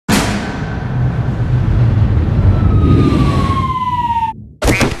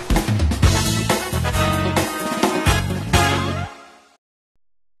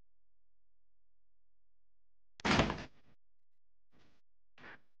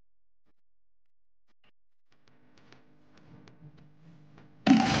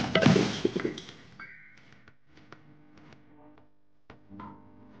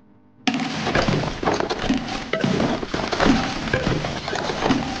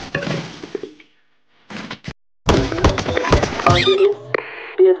All units,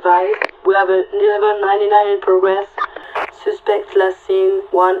 be advised, we have a level 99 in progress. Suspect last seen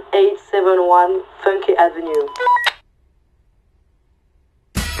 1871 Funky Avenue.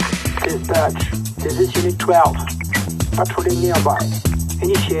 Dispatch, this is Unit 12. Patrolling nearby.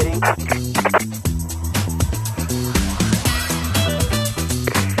 Initiating.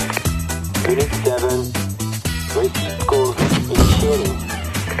 Unit 7. Receive call. Initiating.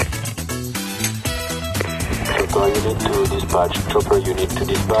 Chopper unit to dispatch. Chopper unit to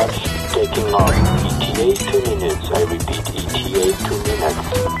dispatch. Taking off. ETA 2 minutes. I repeat, ETA 2 minutes.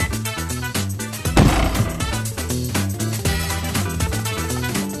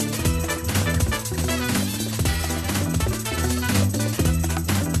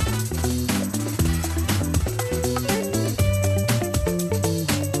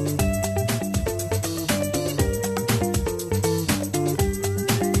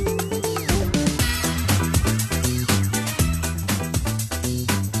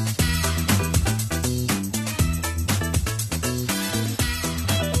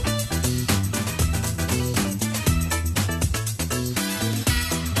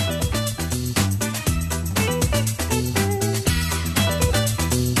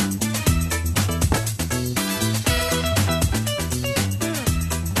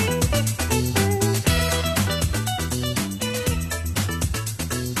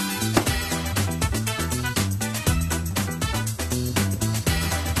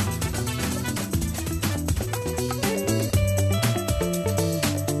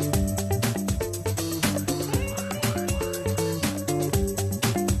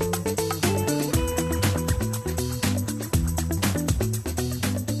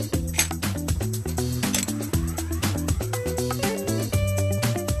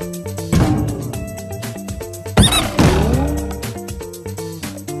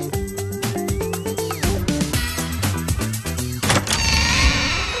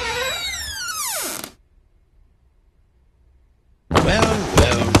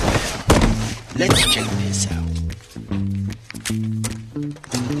 Let's check this out.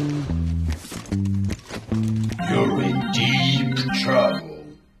 You're in deep trouble.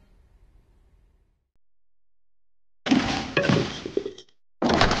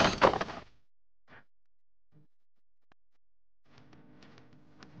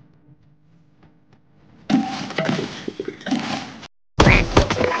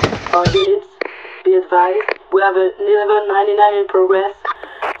 All units, be advised, we have a level 99 in progress.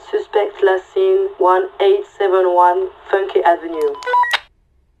 Suspect last seen 1871 Funky Avenue.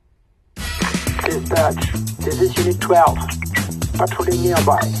 Dispatch, this is Unit 12. Patrolling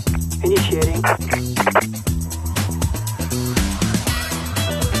nearby. Initiating.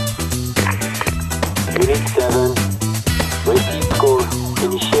 Unit 7. Receive call.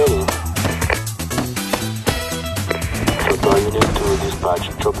 Initiating. Chopper unit to dispatch.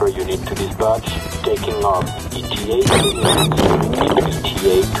 Chopper unit to dispatch. Taking off. ETA 2 minutes.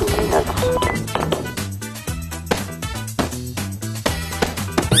 ETA 2 minutes.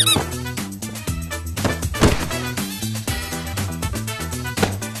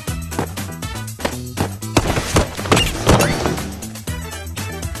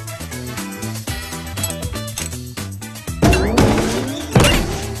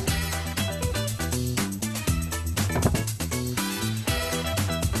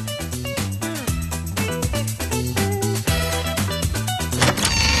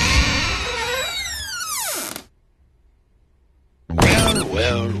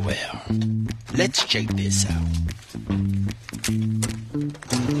 Well, let's check this out.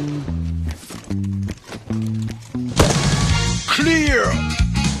 Clear!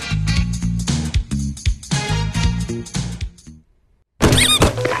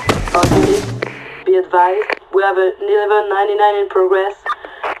 All units, be advised, we have a level 99 in progress.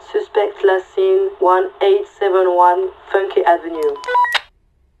 Suspect last seen 1871 Funky Avenue.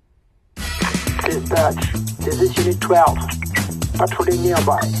 Dispatch, this is Unit 12. Patrolling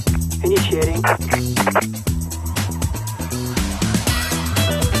nearby. Initiating.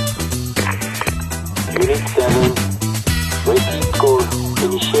 Unit 7. Receive call.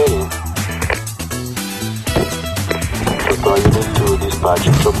 Initiating. Chopper unit to dispatch.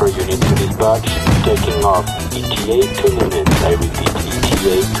 Chopper unit to dispatch. Taking off. ETA 2 minutes. I repeat,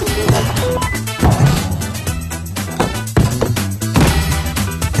 ETA 2 minutes.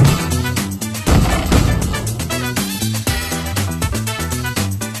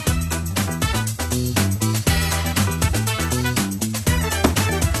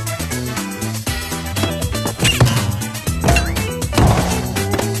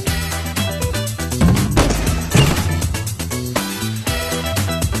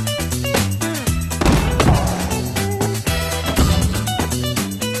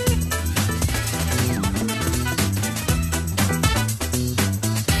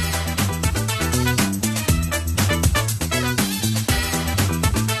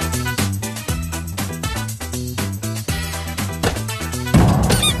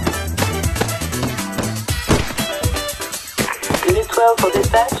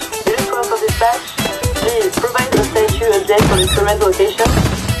 dispatch. Unit 12 for dispatch. Please provide the statue update for instrument location.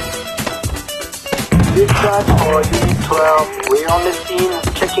 Dispatch for Unit 12. We're on the scene,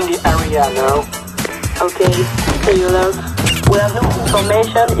 checking the area now. Okay, stay alert. We have no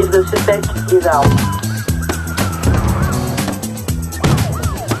information if the suspect is out.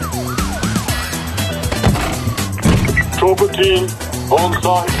 Chopper team, on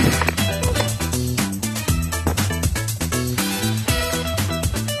site.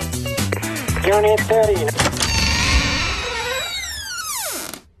 Unit 13.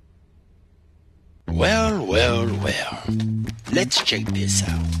 Well, well, well. Let's check this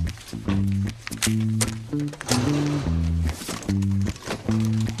out.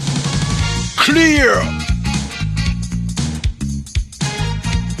 Clear!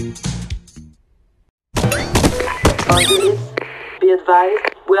 All units, be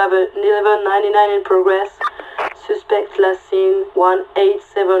advised, we have an 1199 in progress. Suspect last seen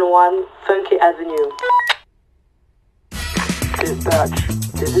 1871 Funky Avenue. Dispatch,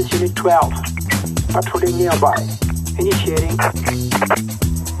 this is Unit 12. Patrolling nearby. Initiating.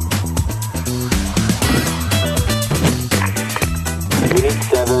 Unit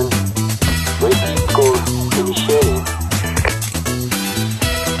 7. Receive call. Initiating.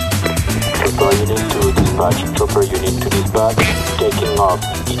 Chopper unit to dispatch. Chopper unit to dispatch. Taking off.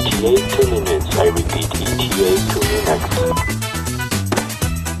 ETA 2 minutes. I repeat, ETA 2 minutes.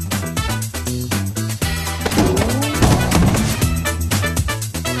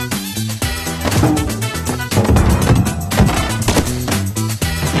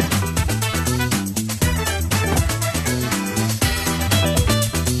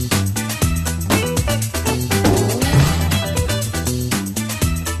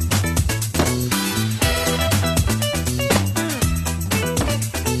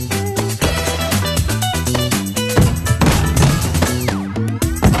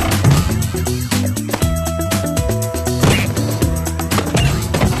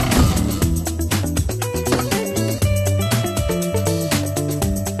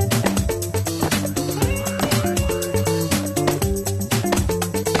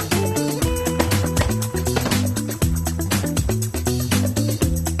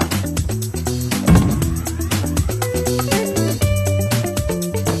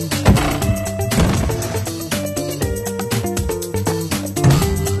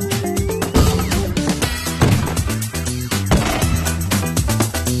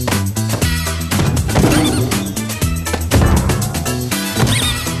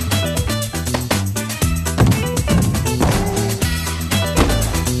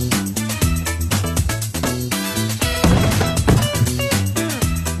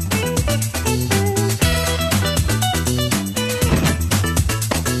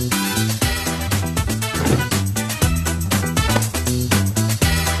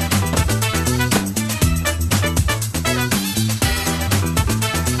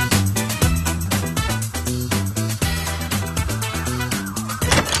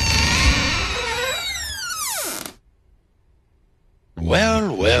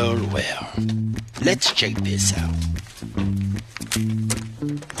 Well, well, well. Let's check this out.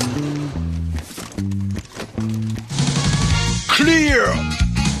 Clear!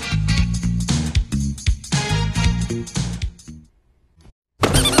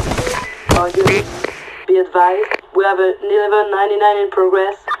 All units, be advised, we have an 1199 in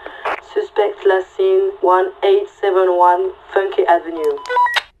progress. Suspect last seen 1871 Funky Avenue.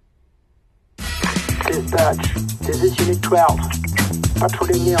 Dispatch, this is Unit 12.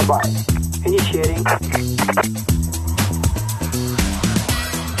 Patrolling nearby. Initiating.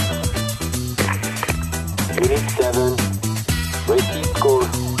 Unit 7. Receive call.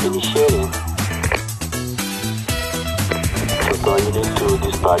 Initiating. Chopper unit to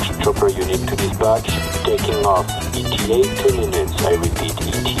dispatch. Chopper unit to dispatch. Taking off. ETA 2 minutes. I repeat,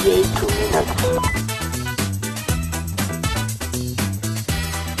 ETA 2 minutes.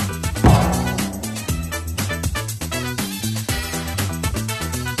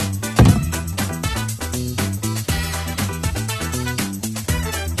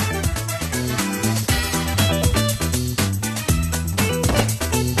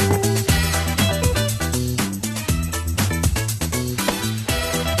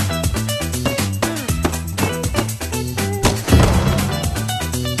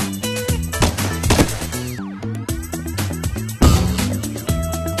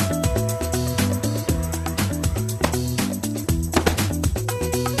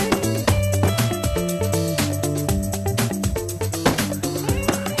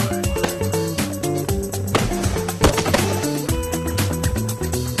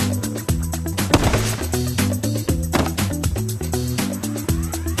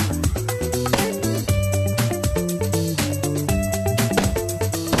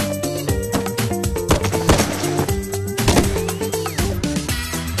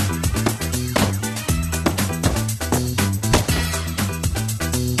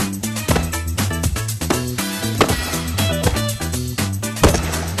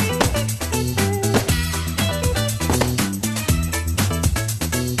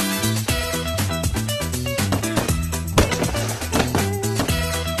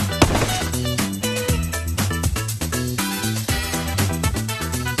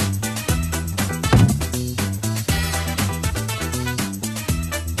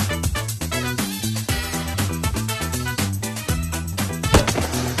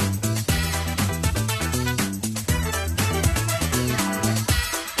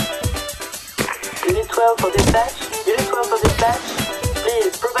 12 for dispatch. Unit 12 for dispatch.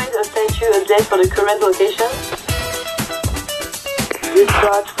 Please provide a status update for the current location.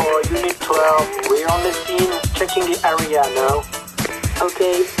 Dispatch for Unit 12. We're on the scene, checking the area now.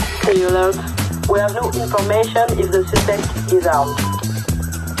 Okay, stay alert. We have no information if the suspect is armed.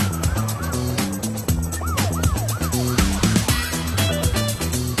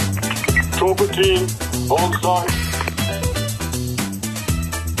 Chopper team, on site.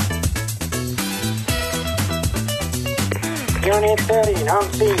 Unit 13, on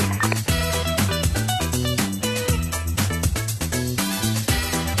scene.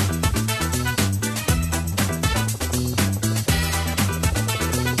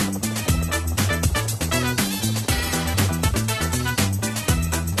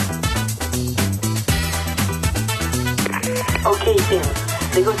 Okay, team.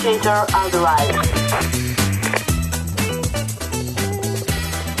 Negotiator has arrived.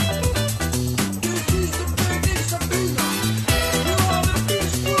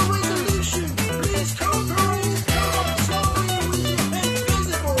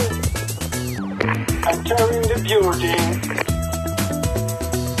 Entering the building.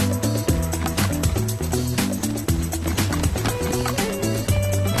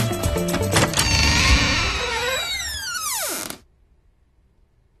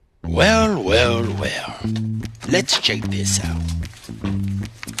 Well, well, well. Let's check this out.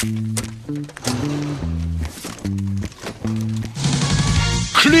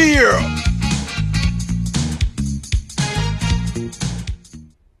 Clear!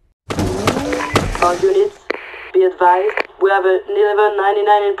 All units, be advised, we have an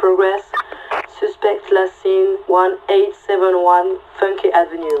 1199 in progress. Suspect last seen 1871 Funky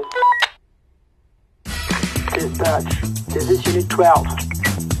Avenue. Dispatch, this is Unit 12.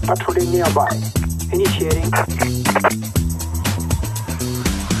 Patrolling nearby. Initiating.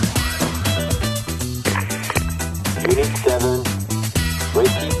 Unit 7.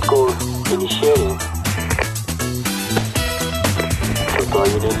 Receive call. Initiating. Chopper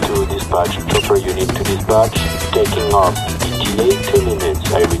unit to dispatch. Chopper unit to dispatch. Taking off. ETA 2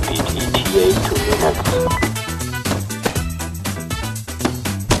 minutes. I repeat, ETA 2 minutes.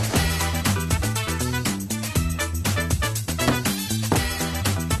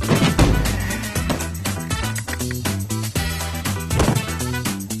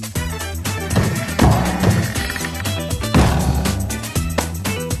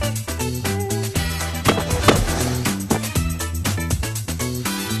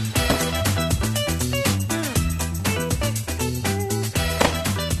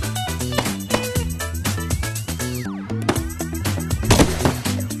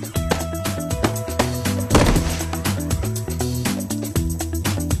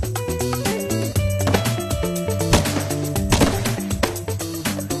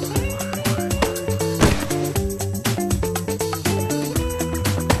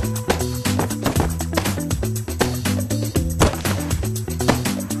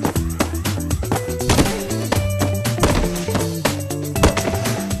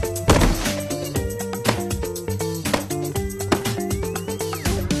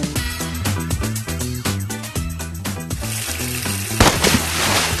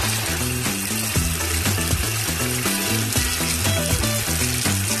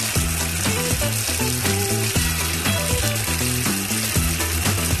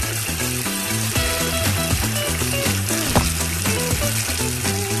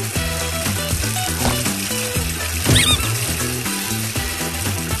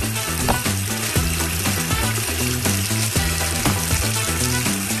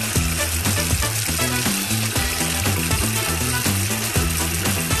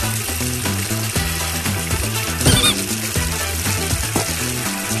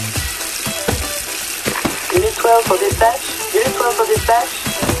 For dispatch. Unit 12 for dispatch.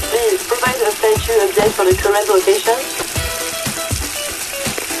 Please provide a status update for the current location.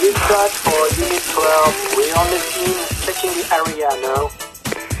 Dispatch for Unit 12. We're on the scene, checking the area now.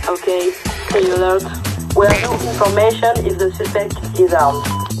 Okay, stay alert. We have no information if the suspect is armed.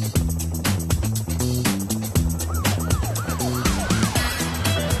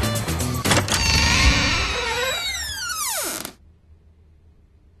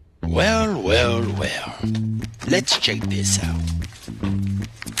 Well, well, well. Let's check this out.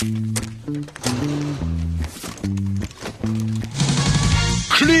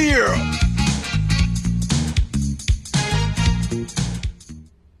 Clear!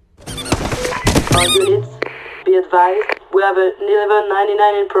 All units, be advised, we have an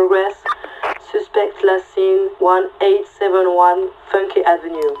 1199 in progress. Suspect last seen 1871 Funky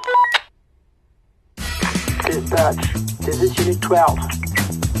Avenue. Dispatch, this is Unit 12.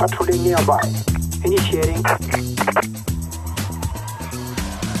 Patrolling nearby. Initiating.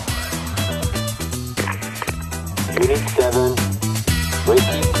 Unit 7.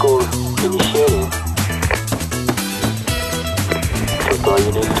 Repeat call. Initiating. Chopper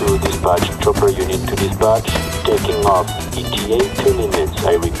unit to dispatch. Chopper unit to dispatch. Taking off. ETA 2 minutes.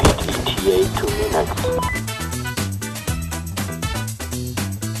 I repeat, ETA 2 minutes.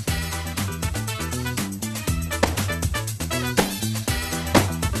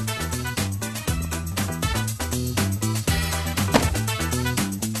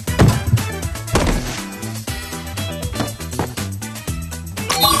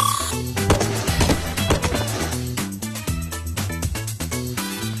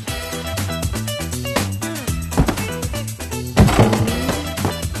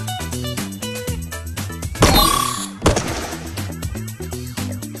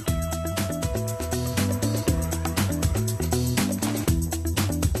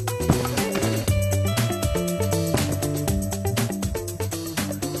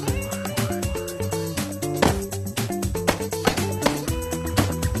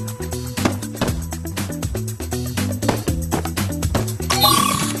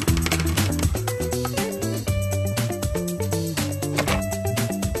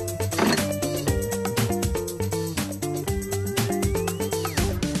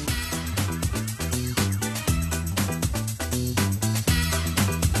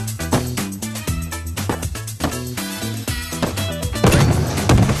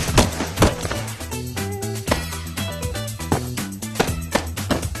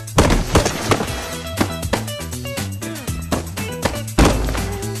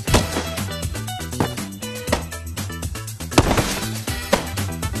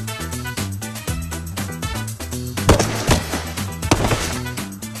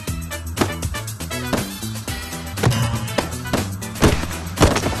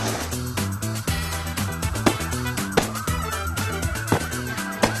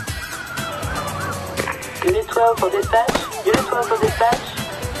 Unit 12 for dispatch. Unit 12 for dispatch.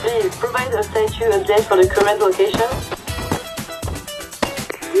 Please provide a status update for the current location.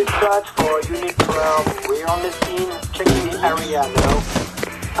 Dispatch for Unit 12. We're on the scene. Checking the area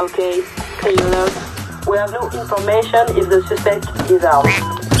now. Okay, take a look. We have no information if the suspect is armed.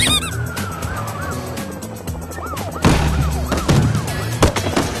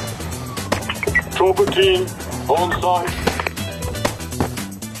 Chopper team, on site.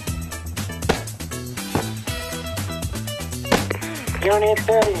 Unit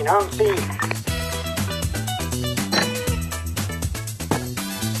 13, on scene.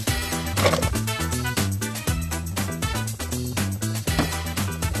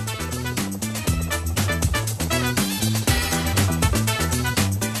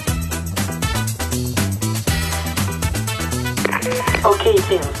 Okay,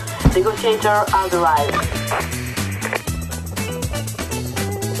 team. Negotiator has arrived.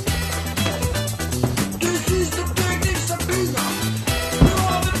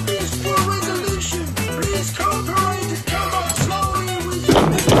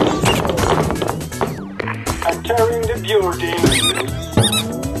 Entering the building.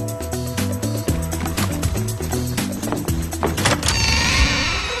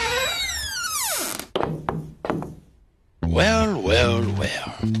 Well, well,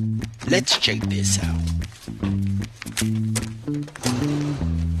 well. Let's check this out.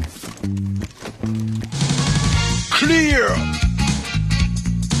 Clear!